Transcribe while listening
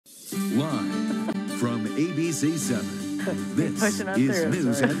Live from ABC 7, this is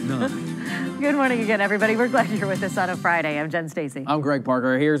News at 9. Good morning again, everybody. We're glad you're with us on a Friday. I'm Jen Stacy. I'm Greg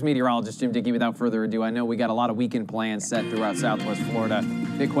Parker. Here's meteorologist Jim Dickey. Without further ado, I know we got a lot of weekend plans set throughout Southwest Florida.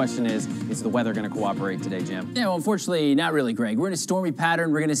 Big question is the weather going to cooperate today, Jim? Yeah, well, unfortunately, not really, Greg. We're in a stormy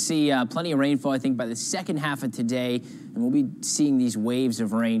pattern. We're going to see plenty of rainfall, I think, by the second half of today, and we'll be seeing these waves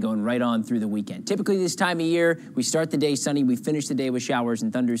of rain going right on through the weekend. Typically, this time of year, we start the day sunny, we finish the day with showers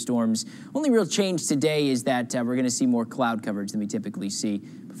and thunderstorms. Only real change today is that we're going to see more cloud coverage than we typically see.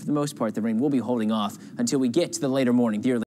 But for the most part, the rain will be holding off until we get to the later morning.